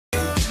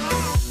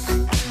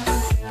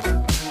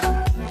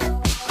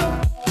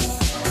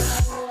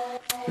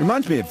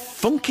Reminds me of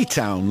Funky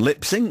Town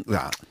lip sync,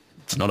 that.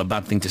 It's not a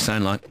bad thing to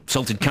sound like.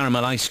 Salted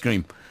caramel ice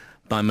cream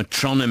by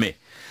Maconie.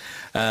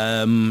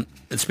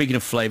 Speaking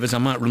of flavours, I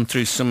might run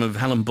through some of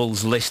Helen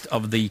Bull's list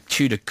of the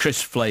Tudor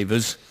crisp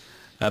flavours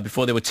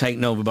before they were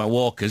taken over by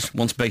Walkers,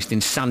 once based in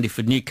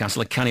Sandyford,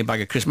 Newcastle, a canny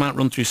bag of crisp. Might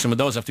run through some of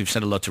those after we've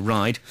said hello to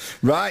Ride.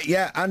 Right,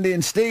 yeah, Andy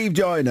and Steve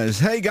join us.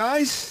 Hey,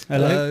 guys.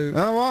 Hello.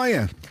 How are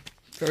you?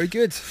 Very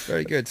good,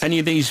 very good. Any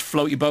of these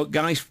float your boat,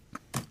 guys?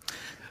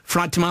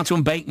 Fried tomato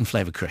and bacon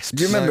flavour crisps.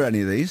 Do you remember any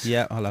of these?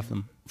 Yeah, I'll have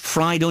them.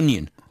 Fried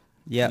onion.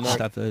 Yeah, I'll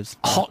have those.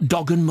 Hot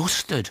dog and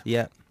mustard.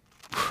 Yeah.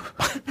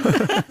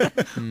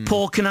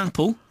 Pork and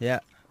apple.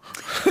 Yeah.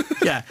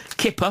 Yeah.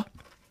 Kipper.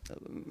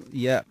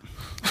 Yeah.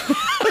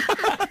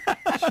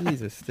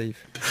 Jesus, Steve.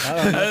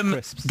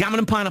 Crisps. Gammon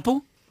and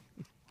pineapple.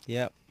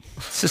 Yeah.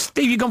 So,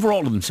 Steve, you've gone for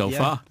all of them so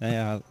far.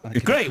 Yeah.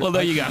 Great. Well,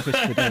 there you go.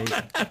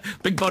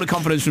 Big vote of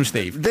confidence from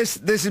Steve. This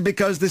is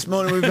because this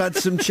morning we've had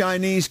some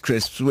Chinese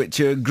crisps, which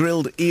are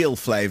grilled eel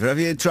flavour. Have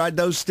you tried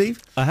those,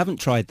 Steve? I haven't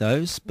tried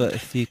those, but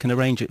if you can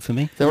arrange it for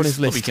me. They're on his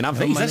list. We can have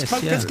They're on these. my Let's,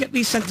 list, let's get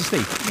these sent to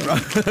Steve.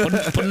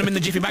 Putting them in the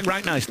jiffy bag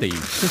right now, Steve.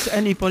 Does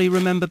anybody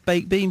remember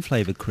baked bean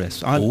flavoured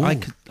crisps? I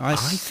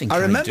think I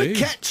remember do.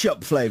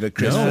 ketchup flavoured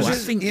crisps. No, Was I it?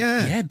 think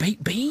yeah.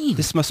 baked bean.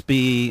 This must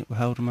be,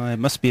 how old am I?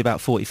 Must be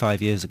about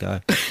 45 years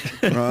ago.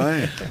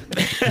 Right.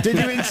 Did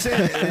you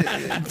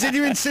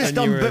insist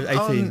When you were 18.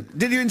 on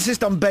did you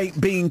insist on baked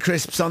bean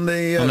crisps on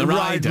the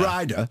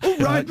Rider?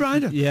 Oh,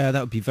 Rider. Yeah, that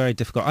would be very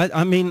difficult.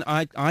 I mean,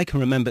 I can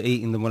remember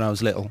eating them when I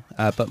was little,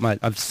 but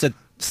I've said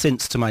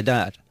since to my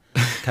dad,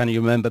 can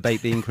you remember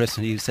baked bean crisps?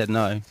 And he said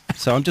no.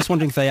 So I'm just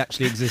wondering if they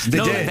actually existed.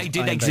 They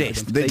did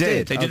exist. They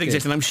did. They did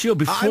exist, and I'm sure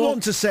before... I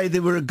want to say they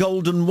were a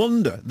golden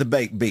wonder, the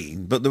baked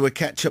bean, but there were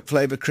ketchup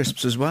flavoured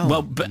crisps as well.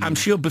 Well, but I'm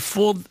sure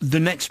before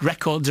the next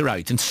records are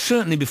out, and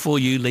certainly before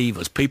you leave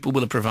us, people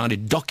will have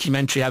provided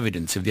documentary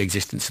evidence of the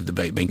existence of the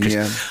baked bean crisp.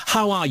 Yeah.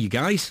 How are you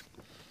guys?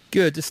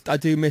 Good, just I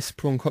do miss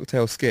prawn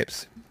cocktail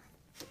skips.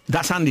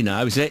 That's Andy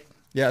now, is it?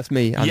 Yeah, that's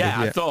me, Andy,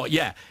 I thought,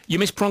 you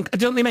miss prawn...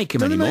 Don't they make them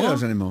Don't they anymore? make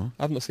those anymore?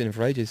 I've not seen them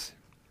for ages.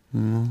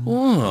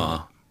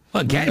 Oh.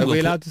 Well, again, Are we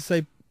allowed to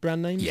say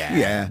brand names?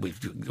 Yeah.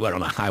 We're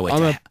on a highway I'm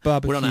to a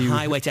barbecue- We're on a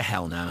highway to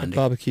hell now, Andy.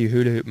 Barbecue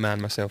hula hoop man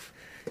myself.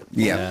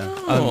 Yeah.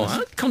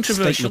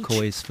 Controversial. Steak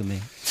McCoys for me.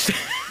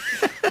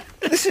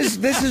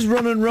 This is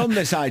run and run,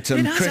 this item.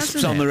 It has, Crisps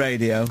hasn't on it? the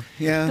radio.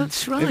 Yeah.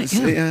 That's right. It's-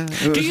 Yeah.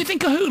 it was- Do you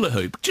think a hula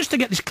hoop, just to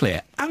get this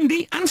clear,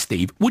 Andy and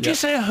Steve, would you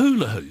say a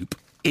hula hoop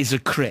is a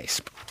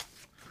crisp?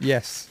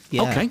 Yes.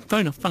 Yeah. Okay, fair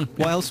enough. Fine.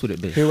 What else would it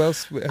be? Who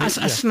else? As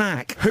a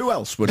snack. Who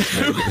else would it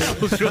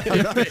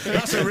be?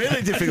 That's a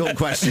really difficult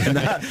question.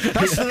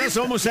 That's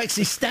almost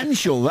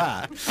existential,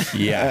 that.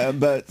 Yeah.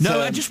 But No,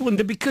 I just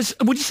wonder because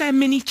would you say a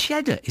mini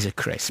cheddar is a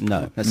crisp?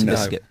 No, that's a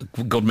biscuit.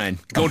 Good men.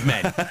 Good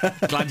men.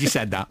 Glad you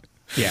said that.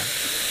 Yeah.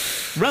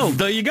 Well,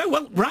 there you go.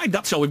 Well, right,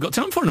 that's all we've got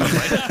time for now.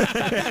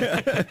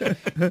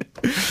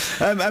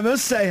 I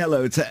must say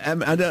hello to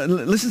Emma.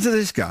 Listen to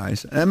this,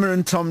 guys. Emma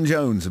and Tom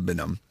Jones have been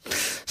on.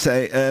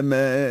 Say,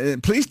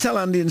 please tell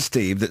Andy and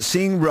Steve that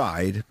seeing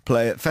Ride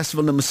play at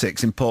Festival Number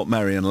 6 in Port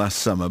Merion last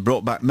summer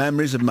brought back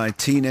memories of my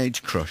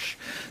teenage crush.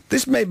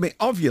 This made me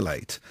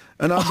ovulate,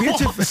 and our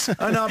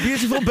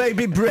beautiful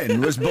baby Bryn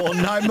was born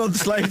 9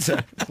 months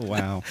later.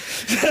 Wow.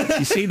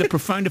 You see the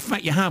profound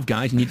effect you have,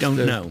 guys, and you don't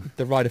know.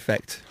 The Ride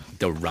effect.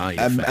 The right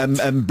effect.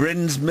 And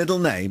Bryn's middle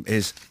name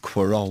is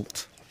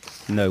Queralt.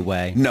 No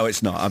way. No,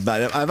 it's not.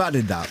 I've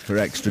added that for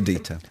extra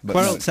detail. But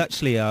Queralt's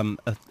actually a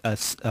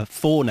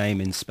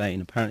forename in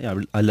Spain,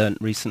 apparently. I learnt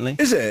recently.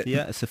 Is it?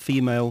 Yeah, it's a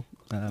female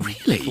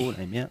Really?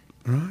 forename, yeah.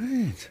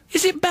 Right.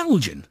 Is it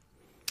Belgian?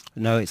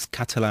 No, it's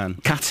Catalan.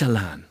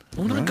 Catalan.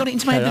 Oh, no, I got it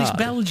into my head that it's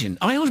Belgian.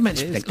 I always meant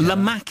to think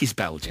Lamac is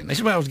Belgian. This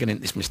is where I was getting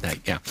this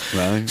mistake, yeah.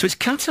 Right. So it's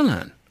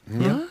Catalan.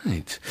 Yeah.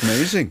 Right.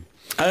 Amazing.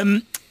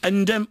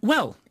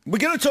 Well... We're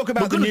going to talk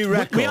about the new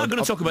record. We are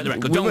going to talk about the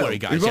record. Don't worry,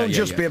 guys. It won't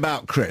just be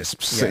about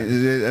crisps.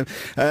 Yeah.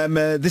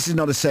 This is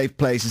not a safe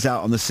place. It's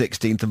out on the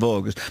 16th of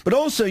August. But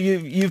also,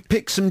 you've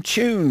picked some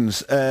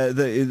tunes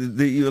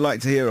that you would like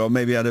to hear, or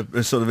maybe had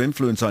a sort of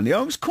influence on you.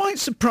 I was quite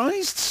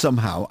surprised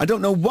somehow. I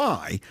don't know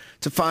why,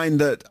 to find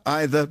that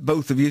either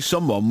both of you,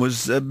 someone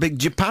was big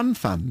Japan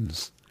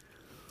fans.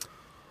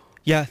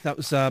 Yeah, that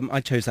was I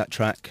chose that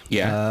track.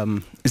 Yeah.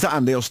 Is that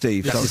Andy or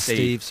Steve? That's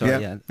Steve.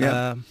 Sorry,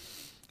 yeah.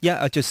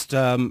 I just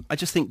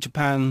think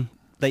Japan,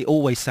 they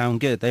always sound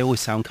good. They always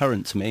sound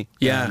current to me.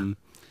 Yeah.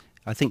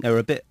 I think they were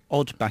a bit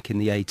odd back in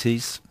the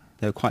 80s.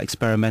 They were quite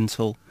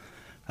experimental.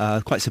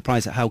 Quite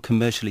surprised at how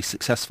commercially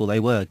successful they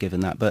were,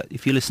 given that. But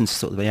if you listen to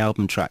sort of the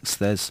album tracks,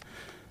 there's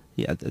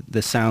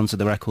the sounds of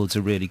the records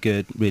are really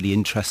good, really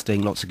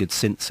interesting. Lots of good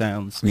synth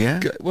sounds. Yeah.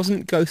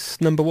 Wasn't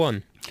Ghost number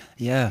one?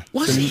 Yeah.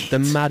 Was it? The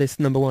maddest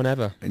number one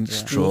ever.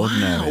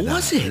 Extraordinary. Wow,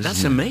 was it?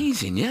 That's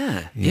amazing,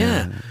 yeah.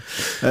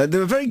 They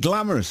were very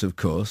glamorous, of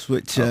course,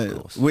 which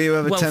were you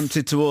ever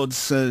tempted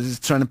towards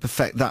trying to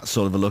perfect that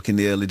sort of a look in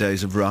the early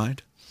days of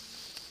Ride?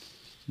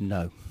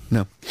 No.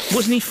 No.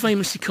 Wasn't he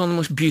famously called the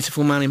most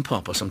beautiful man in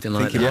pop or something I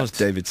like think that? it was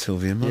David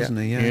Sylvian, wasn't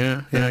he?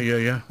 Yeah.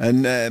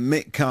 And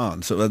Mick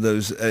Karn, sort of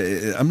those...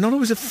 I'm not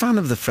always a fan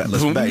of the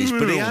fretless bass,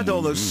 but he had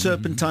all those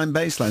serpentine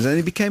bass lines, and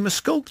he became a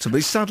sculptor, but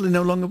he's sadly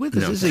no longer with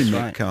us, is he, Mick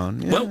right.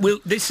 Karn? Yeah. Well,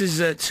 this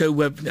is...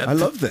 I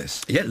love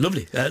this. Yeah,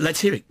 lovely. Let's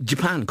hear it.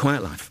 Japan,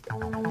 Quiet Life.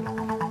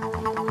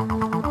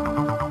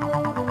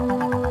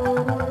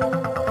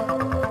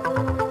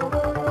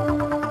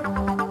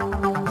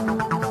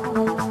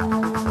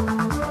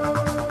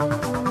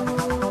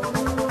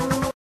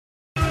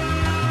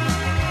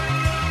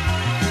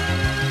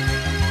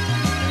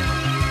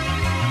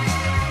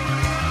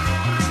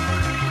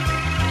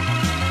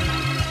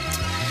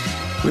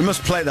 We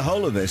must play the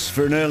whole of this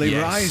for an early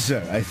Yes.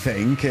 riser, I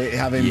think,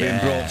 having been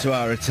brought to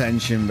our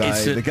attention by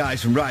the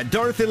guys from Ride.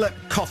 Dorothy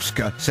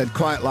Lepkowska said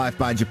Quiet Life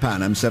by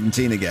Japan, I'm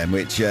 17 again,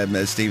 which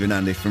Steve and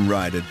Andy from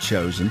Ride had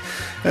chosen.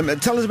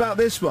 Tell us about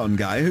this one,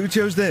 Guy. Who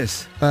chose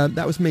this?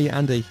 That was me,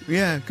 Andy.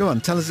 Yeah, go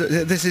on. Tell us.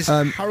 This is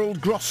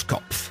Harold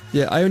Grosskopf.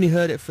 Yeah, I only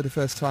heard it for the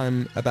first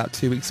time about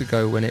 2 weeks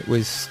ago when it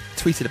was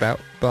tweeted about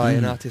by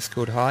an artist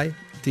called Hi,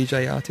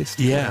 DJ artist.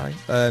 Yeah.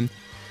 Hi.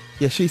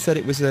 Yeah, she said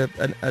it was a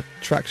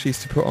track she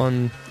used to put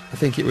on. I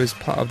think it was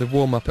part of the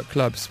warm-up at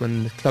clubs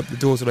when the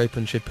doors would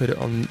open. She'd put it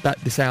on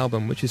this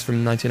album, which is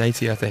from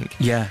 1980, I think.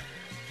 Yeah.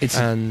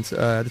 And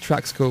the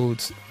track's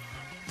called...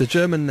 The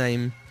German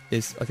name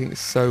is, I think,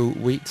 So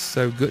Wheat,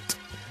 So Gut,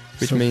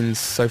 which means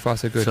so far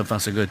so good. So far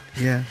so good.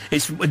 Yeah.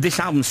 It's this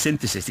album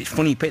synthesis. It's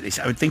funny you pick this.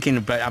 I was thinking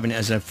about having it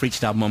as a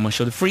Freaks album on my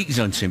show, The Freak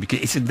Zone, soon, because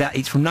it's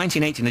from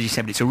 1980, as you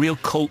said, but it's a real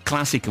cult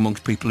classic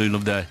amongst people who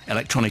love the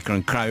electronica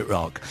and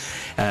krautrock.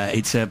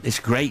 It's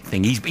a great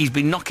thing. He's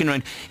been knocking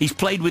around. He's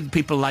played with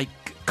people like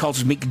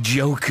Cosmic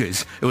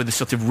Jokers, who are the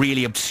sort of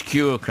really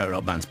obscure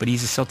krautrock bands, but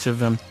he's a sort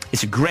of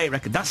it's a great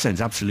record. That sounds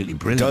absolutely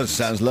brilliant. It does.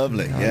 Sounds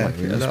lovely. I like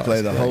we it a must lot.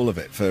 play the It's whole great. of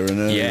it for an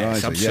early Yes,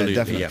 riser. absolutely, Yeah,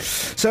 definitely. yeah.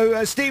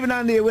 So Steve and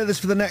Andy are with us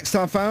for the next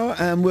half hour,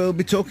 and we'll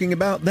be talking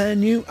about their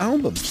new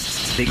album.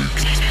 Six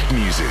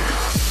Music.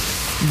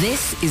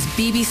 This is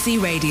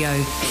BBC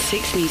Radio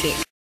 6 Music.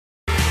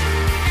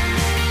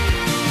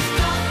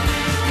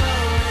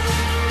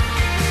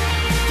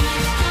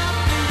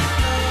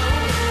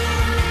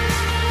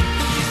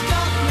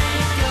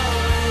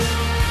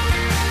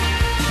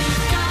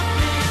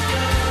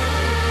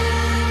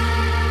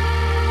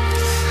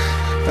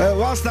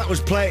 Whilst that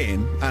was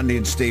playing, Andy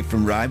and Steve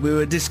from Ride, we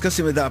were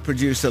discussing with our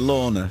producer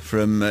Lorna,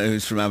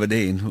 who's from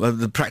Aberdeen,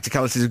 the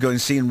practicalities of going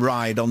and seeing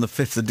Ride on the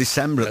 5th of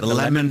December at the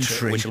Lemon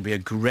Tree. Which will be a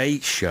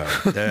great show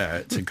there.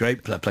 It's a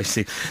great place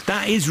to see.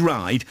 That is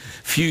Ride,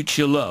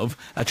 Future Love,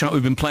 a track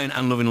we've been playing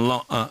and loving a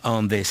lot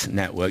on this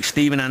network.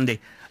 Steve and Andy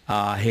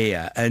are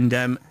here, and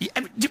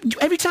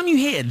every time you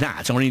hear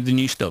that or any of the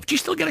new stuff, do you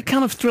still get a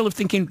kind of thrill of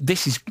thinking,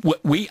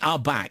 we are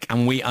back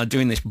and we are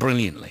doing this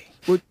brilliantly?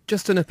 Well,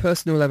 just on a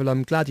personal level,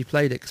 I'm glad you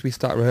played it because we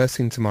start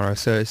rehearsing tomorrow,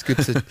 so it's good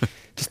to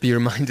just be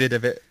reminded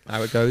of it,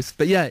 how it goes.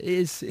 But yeah,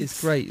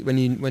 it's great when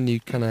you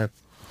kind of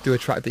do a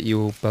track that you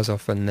all buzz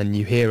off and then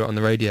you hear it on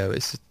the radio.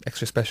 It's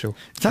extra special.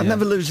 That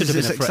never loses Should have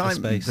its been a fretless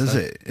excitement, bass, does though.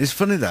 it? It's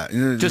funny that.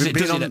 Does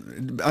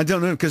it? I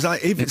don't know, because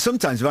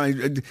sometimes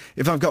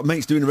if I've got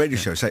mates doing a radio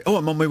show, say,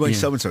 I'm on my way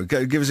so-and-so,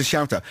 give us a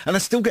shout-out. And I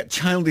still get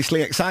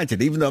childishly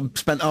excited, even though I've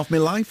spent half my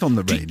life on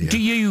the radio. Do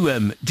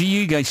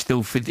you guys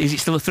still... Is it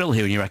still a thrill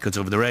hearing your records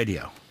over the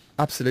radio?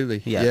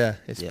 Absolutely. Yeah. Yeah,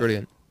 it's Yeah.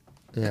 brilliant.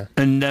 Yeah.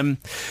 And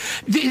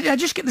I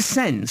just get the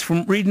sense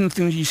from reading the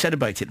things you said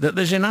about it that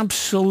there's an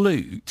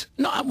absolute,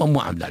 I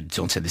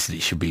don't say this that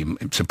it should be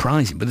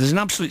surprising, but there's an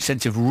absolute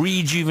sense of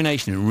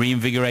rejuvenation and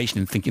reinvigoration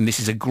and thinking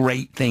this is a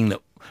great thing that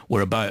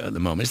we're about at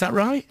the moment. Is that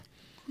right?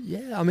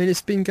 Yeah, I mean,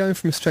 it's been going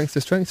from strength to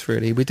strength,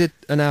 really. We did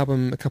an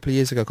album a couple of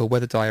years ago called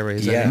Weather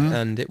Diaries,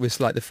 and it was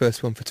like the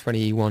first one for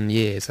 21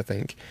 years, I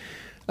think.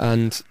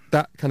 And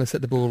that kind of set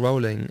the ball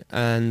rolling,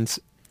 and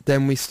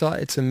then we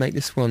started to make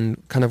this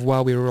one kind of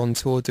while we were on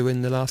tour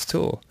doing the last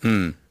tour,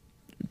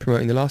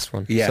 promoting the last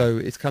one. Yeah. So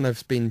it's kind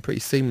of been pretty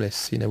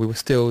seamless. You know, we were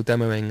still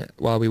demoing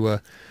while we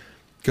were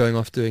going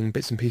off doing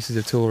bits and pieces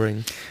of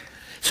touring.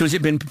 So has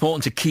it been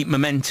important to keep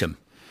momentum?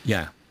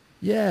 Yeah.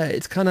 Yeah,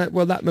 it's kind of,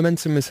 that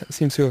momentum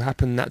seems to have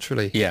happened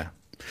naturally. Yeah.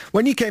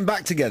 When you came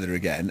back together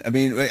again, I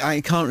mean,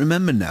 I can't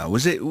remember now.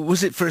 Was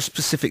it for a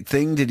specific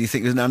thing? Did you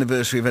think it was an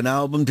anniversary of an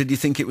album? Did you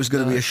think it was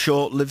going to be a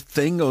short-lived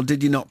thing, or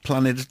did you not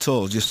plan it at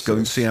all? Just go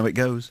and see how it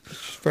goes?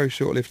 It's a very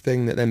short-lived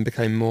thing that then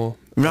became more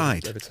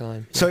Right. over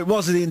time. So it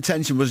was, the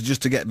intention was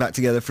just to get back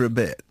together for a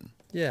bit?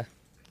 Yeah.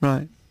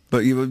 Right. But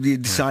you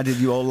decided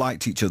you all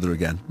liked each other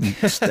again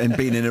and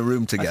being in a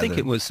room together. I think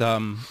it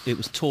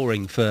was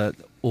touring for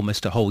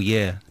almost a whole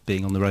year,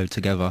 being on the road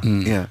together.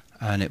 Yeah.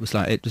 And it was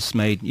like, it just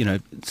made,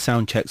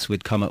 sound checks,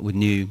 we'd come up with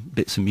new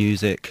bits of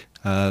music,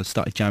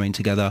 started jamming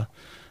together.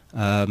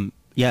 And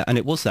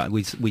it was that.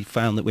 We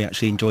found that we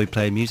actually enjoyed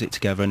playing music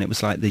together, and it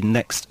was like the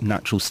next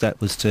natural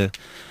step was to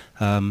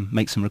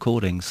make some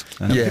recordings.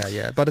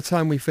 Yeah. By the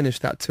time we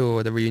finished that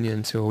tour, the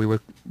reunion tour,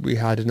 we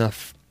had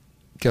enough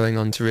going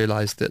on to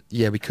realise that,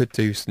 we could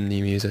do some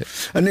new music.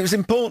 And it was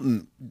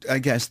important, I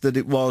guess, that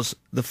it was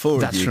the four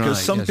of That's you, because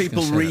right, some yes, I was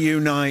people gonna say that.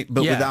 reunite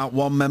but Yeah. without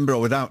one member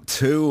or without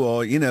two,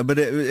 or, but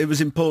it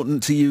was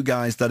important to you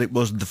guys that it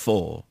was the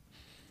four.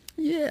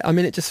 Yeah, I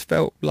mean, it just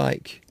felt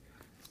like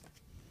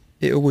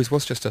it always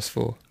was just us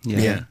four.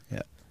 Yeah.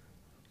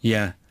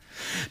 Yeah.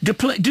 Do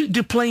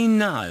playing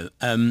now,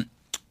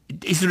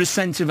 is there a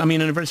sense of, I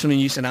mean, and very something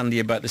you said, Andy,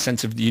 about the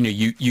sense of,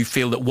 you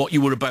feel that what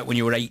you were about when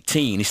you were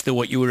 18 is still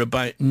what you were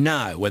about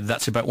now, whether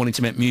that's about wanting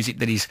to make music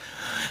that is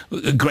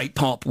a great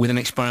pop with an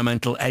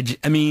experimental edge.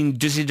 I mean,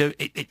 do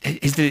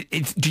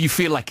you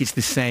feel like it's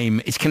the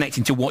same, it's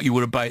connecting to what you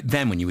were about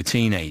then when you were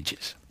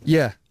teenagers?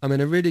 Yeah, I mean,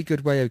 a really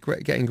good way of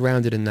getting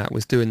grounded in that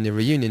was doing the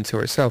reunion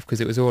tour itself,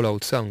 because it was all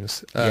old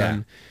songs.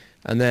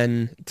 And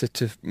then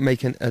to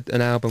make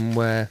an album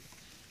where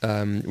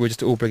we're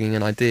just all bringing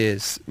in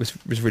ideas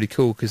was really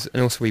cool,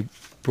 and also we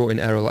brought in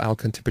Errol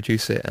Alkan to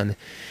produce it, and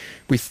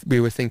we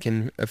were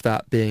thinking of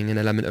that being an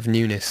element of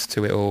newness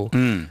to it all.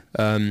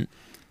 And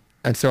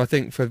so I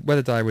think for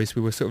Weather Diaries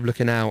we were sort of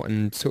looking out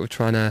and sort of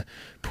trying to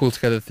pull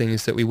together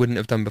things that we wouldn't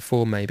have done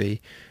before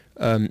maybe,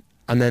 and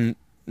then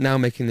now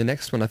making the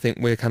next one, I think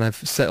we're kind of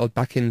settled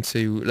back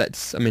into,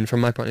 from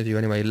my point of view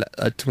anyway,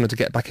 I just wanted to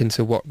get back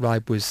into what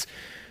Ride was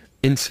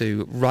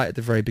into right at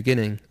the very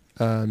beginning,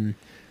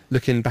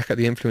 looking back at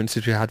the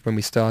influences we had when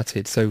we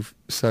started. So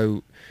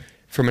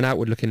from an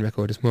outward-looking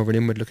record, it's more of an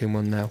inward-looking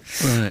one now.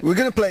 Right.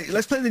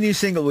 Let's play the new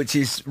single, which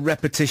is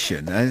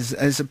Repetition. This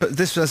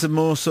has a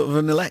more sort of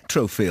an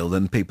electro feel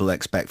than people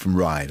expect from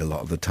Ride a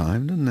lot of the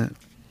time, doesn't it?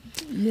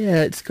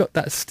 Yeah, it's got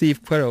that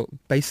Steve Queralt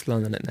bass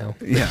line on it now.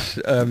 Yeah,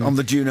 on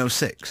the Juno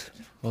 6.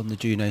 On the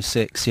Juno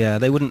 6, yeah.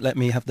 They wouldn't let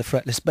me have the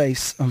fretless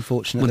bass,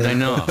 unfortunately. Would they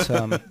not?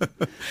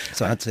 But,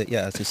 so I had to,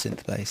 it's a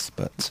synth bass,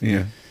 but...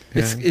 Yeah.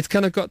 It's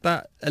kind of got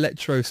that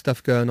electro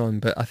stuff going on,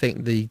 but I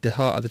think the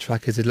heart of the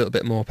track is a little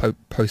bit more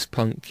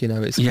post-punk,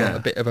 it's got a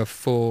bit of a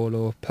Fall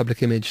or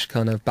Public Image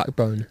kind of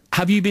backbone.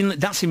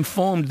 That's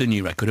informed the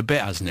new record a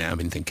bit, hasn't it, I've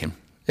been thinking?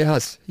 It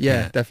has,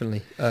 yeah.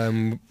 Definitely.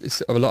 A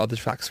lot of the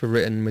tracks were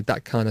written with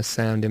that kind of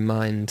sound in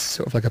mind,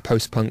 sort of like a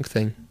post-punk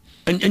thing.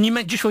 And you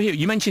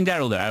mentioned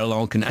Errol there, Errol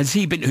Alkan. Has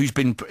he been, who's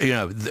been,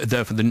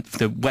 there for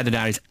the Weather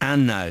Diaries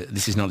and now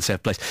This Is Not a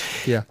Safe Place?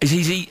 Yeah. Do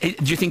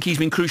you think he's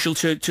been crucial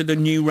to the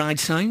new Ride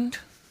sound?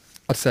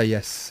 I'd say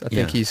yes. I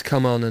think he's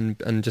come on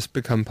and just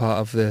become part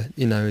of the,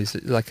 is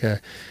like I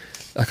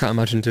can't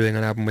imagine doing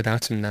an album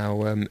without him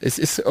now.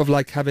 It's sort of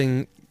like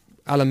having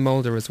Alan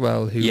Moulder as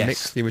well, who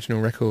mixed the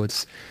original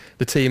records.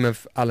 The team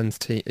of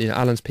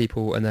Alan's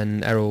people and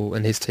then Errol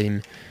and his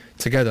team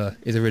together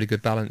is a really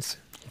good balance.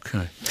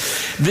 Okay.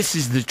 This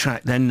is the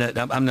track then,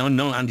 I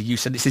know, Andy, you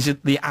said this is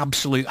the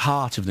absolute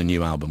heart of the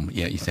new album,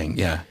 you think,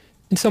 yeah?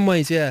 In some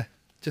ways, yeah.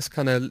 Just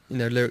kind of,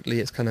 lyrically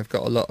it's kind of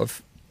got a lot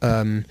of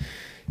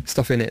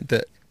stuff in it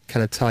that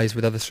kind of ties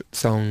with other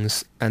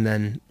songs, and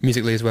then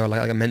musically as well,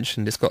 like I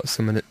mentioned, it's got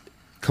some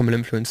common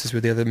influences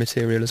with the other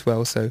material as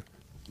well, so,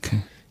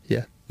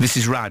 yeah. This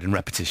is Ride and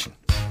Repetition.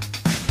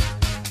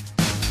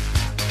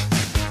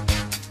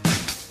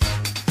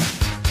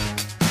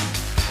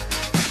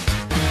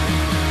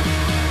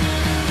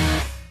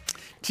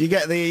 Do you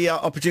get the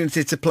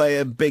opportunity to play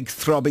a big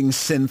throbbing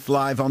synth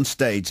live on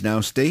stage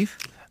now, Steve?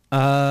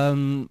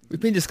 We've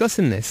been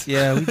discussing this.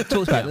 Yeah, we've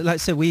talked about it. Like I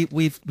said,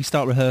 we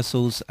start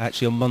rehearsals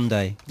actually on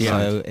Monday,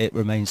 so it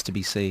remains to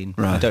be seen.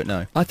 Right. I don't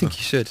know. I think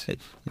you should.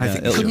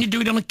 Couldn't you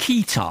do it on a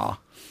keytar?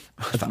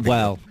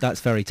 Well, that's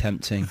very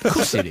tempting. Of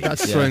course it is.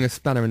 That's throwing a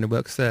spanner in the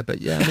works there,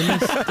 but yeah, I mean,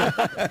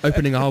 that's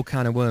opening a whole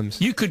can of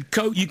worms. You could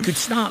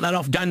start that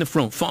off down the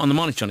front, foot on the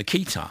monitor on a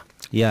keytar.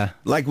 Yeah.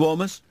 Leg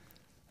warmers?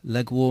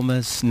 Leg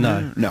warmers?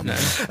 No.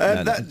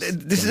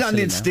 This is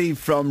Andy and Steve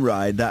from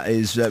Ride. That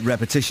is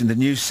Repetition, the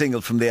new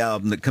single from the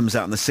album that comes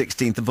out on the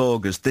 16th of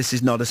August. This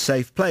Is Not a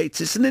Safe Place.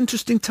 It's an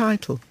interesting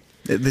title.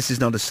 This Is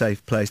Not a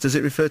Safe Place. Does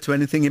it refer to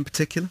anything in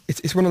particular?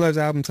 It's one of those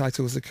album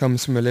titles that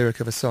comes from a lyric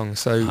of a song.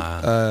 So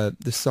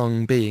the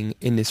song being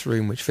In This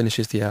Room, which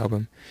finishes the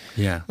album.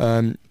 Yeah.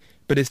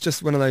 But it's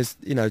just one of those,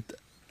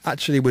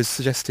 actually was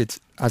suggested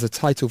as a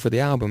title for the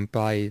album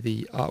by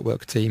the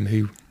artwork team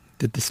who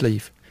did the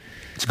sleeve.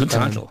 It's a good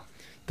title.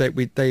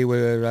 They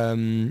were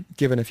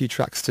given a few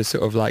tracks to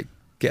sort of like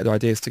get their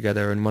ideas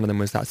together, and one of them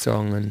was that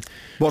song. And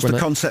what's the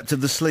concept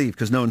of the sleeve?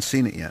 Because no one's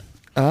seen it yet.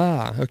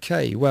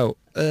 Okay. Well,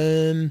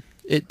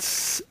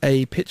 it's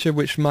a picture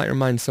which might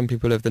remind some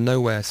people of the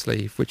Nowhere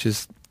sleeve, which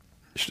is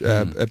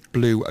a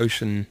blue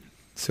ocean,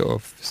 sort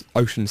of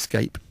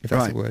oceanscape, if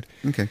that's a word.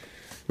 Okay.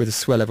 With a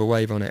swell of a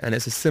wave on it, and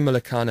it's a similar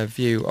kind of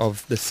view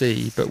of the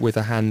sea, but with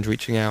a hand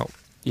reaching out.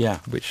 Yeah.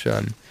 Which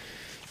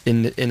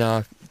in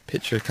our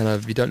picture, kind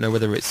of, you don't know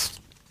whether it's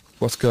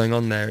what's going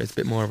on there. It's a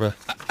bit more of a.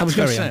 I was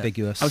very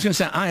ambiguous. I was going to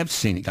say I have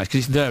seen it, guys,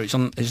 because it's there. It's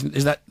on.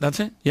 Is that's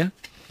it? Yeah.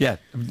 Yeah.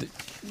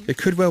 It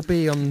could well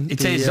be on.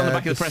 It is on the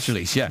back of the press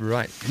release. Yeah.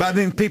 Right. But I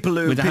mean, people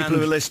who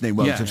are listening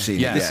won't have seen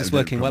it. This is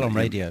working well on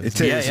radio. It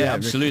is. Yeah,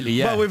 absolutely.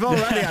 Yeah. Well, we've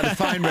already had a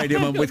fine radio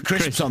moment with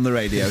crisps on the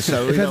radio.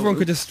 So if everyone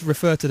could just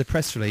refer to the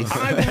press release. What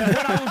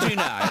I will do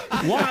now.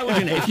 What I would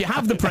do, if you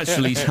have the press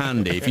release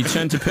handy, if you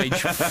turn to page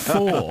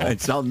 4...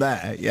 It's on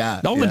there,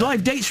 yeah. All the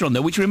live dates are on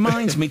there, which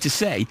reminds me to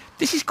say,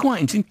 this is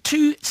quite interesting.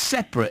 2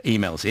 separate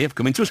emails here have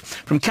come into us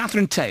from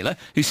Catherine Taylor,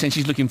 who says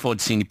she's looking forward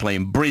to seeing you play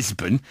in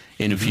Brisbane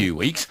in a few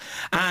weeks,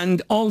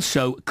 and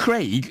also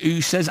Craig,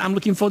 who says, I'm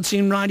looking forward to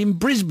seeing him ride in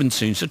Brisbane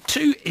soon. So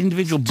 2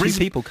 individual Two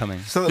people coming.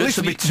 So at least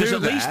there'll be 2 there's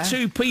at least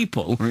 2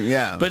 people.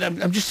 Yeah. But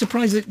I'm just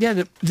surprised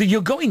that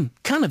you're going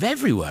kind of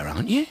everywhere,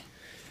 aren't you?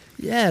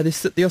 Yeah,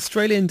 the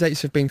Australian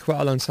dates have been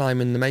quite a long time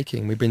in the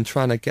making. We've been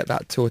trying to get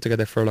that tour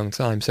together for a long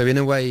time. So in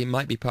a way, it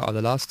might be part of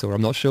the last tour.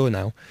 I'm not sure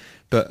now,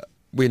 but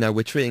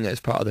we're treating it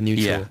as part of the new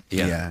tour.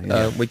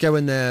 Yeah. We're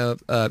going there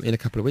in a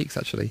couple of weeks,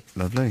 actually.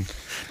 Lovely.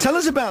 Tell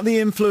us about the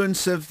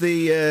influence of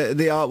the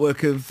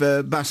artwork of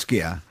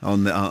Basquiat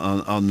on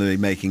the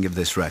making of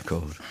this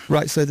record.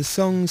 Right, so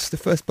the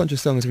first bunch of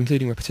songs,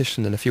 including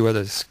Repetition and a few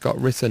others, got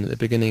written at the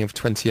beginning of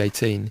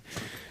 2018.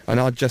 And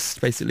I'd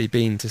just basically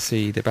been to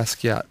see the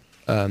Basquiat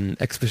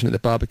exhibition at the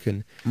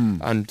Barbican,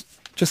 and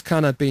just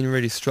kind of been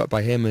really struck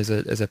by him as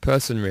a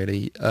person,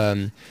 really,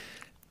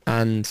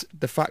 and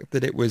the fact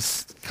that it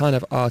was kind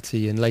of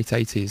arty in late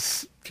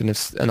 80s, kind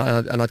of,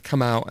 and I'd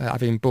come out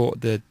having bought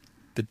the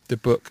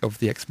book of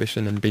the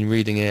exhibition and been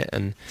reading it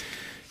and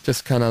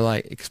just kind of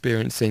like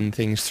experiencing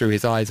things through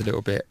his eyes a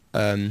little bit.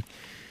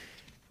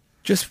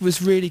 Just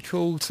was really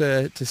cool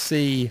to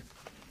see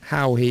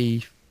how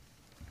he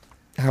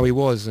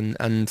was, and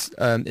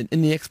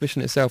in the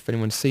exhibition itself, if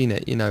anyone's seen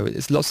it,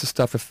 it's lots of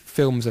stuff of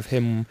films of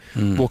him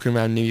walking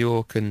around New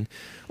York and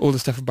all the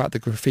stuff about the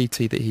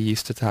graffiti that he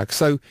used to tag.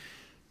 So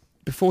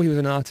before he was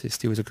an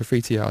artist, he was a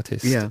graffiti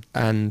artist,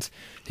 and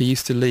he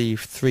used to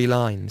leave 3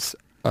 lines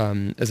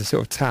as a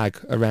sort of tag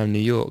around New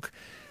York,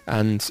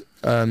 and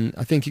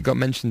I think it got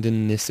mentioned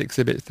in this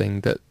exhibit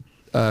thing that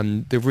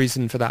the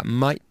reason for that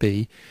might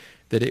be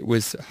that it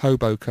was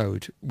hobo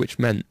code, which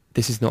meant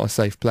this is not a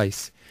safe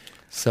place.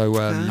 So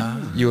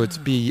you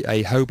would be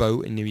a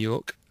hobo in New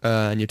York,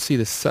 and you'd see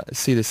this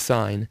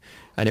sign,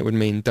 and it would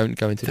mean don't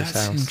go into this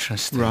house. That's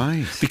interesting,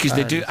 right? Because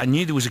they do. I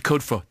knew there was a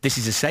code for this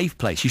is a safe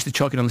place. You used to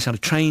chalk it on the side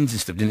of trains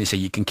and stuff, didn't they? Say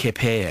you can kip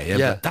here. Yeah.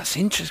 But that's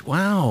interesting.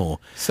 Wow.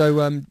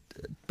 So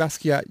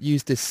Basquiat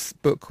used this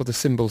book called The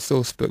Symbol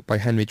Source Book by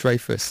Henry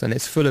Dreyfuss, and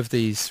it's full of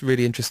these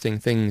really interesting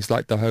things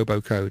like the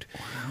hobo code.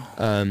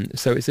 Wow.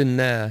 So it's in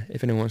there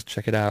if anyone wants to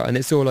check it out, and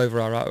it's all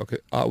over our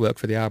artwork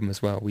for the album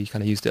as well. We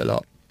kind of used it a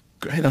lot.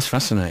 Great, that's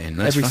fascinating.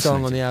 Every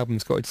song on the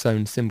album's got its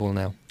own symbol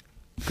now.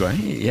 Great,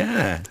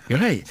 yeah,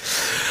 great.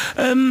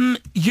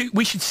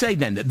 We should say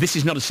then that this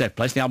is not a safe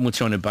place. The album we're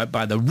talking about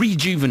by the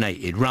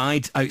Rejuvenated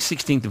Ride, out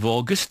 16th of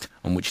August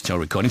on Wichita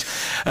Recordings.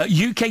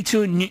 UK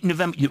tour in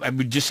November.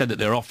 We just said that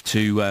they're off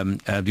to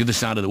the other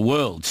side of the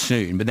world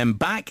soon, but then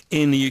back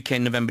in the UK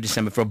in November,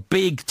 December for a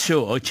big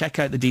tour. Check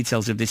out the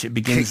details of this. It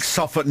begins... Kicks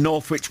off at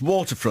Northwich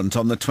Waterfront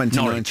on the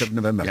 29th of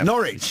November. Yep.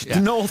 Norwich, Yeah.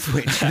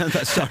 Northwich.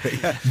 Sorry.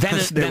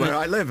 That's where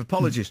I live.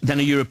 Apologies. Then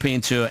a European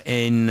tour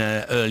in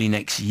early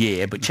next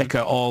year, but check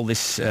out all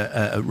this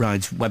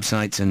ride's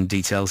websites and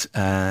details,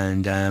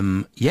 and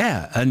and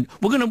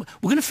we're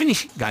gonna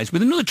finish, guys,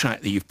 with another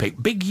track that you've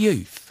picked, Big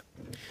Youth.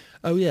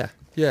 Oh yeah.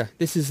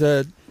 This is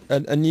a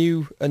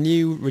new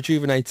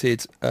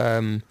rejuvenated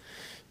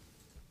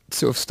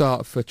sort of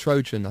start for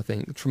Trojan, I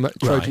think.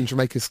 Trojan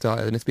Jamaica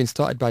started, and it's been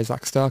started by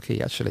Zach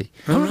Starkey, actually.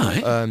 All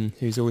right.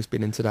 Who's always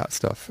been into that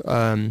stuff.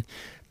 And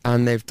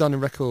they've done a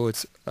record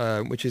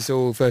which is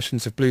all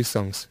versions of blues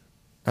songs,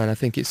 and I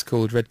think it's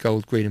called Red,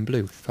 Gold, Green and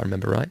Blue, if I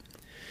remember right.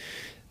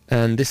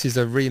 And this is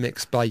a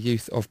remix by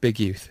Youth of Big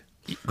Youth.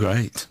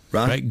 Great.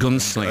 Right. Great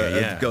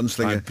Gunslinger,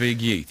 Gunslinger. By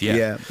Big Youth,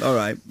 yeah. All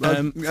right.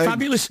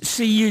 Fabulous.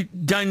 See you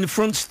down the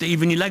front,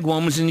 Steve, and your leg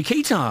warmers and your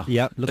guitar.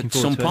 Yeah, looking at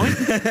forward some point.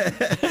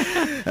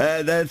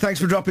 Thanks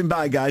for dropping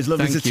by, guys.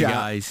 Lovely Thank to you, chat.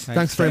 guys.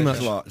 Thanks very much.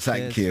 A lot.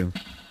 Thank you.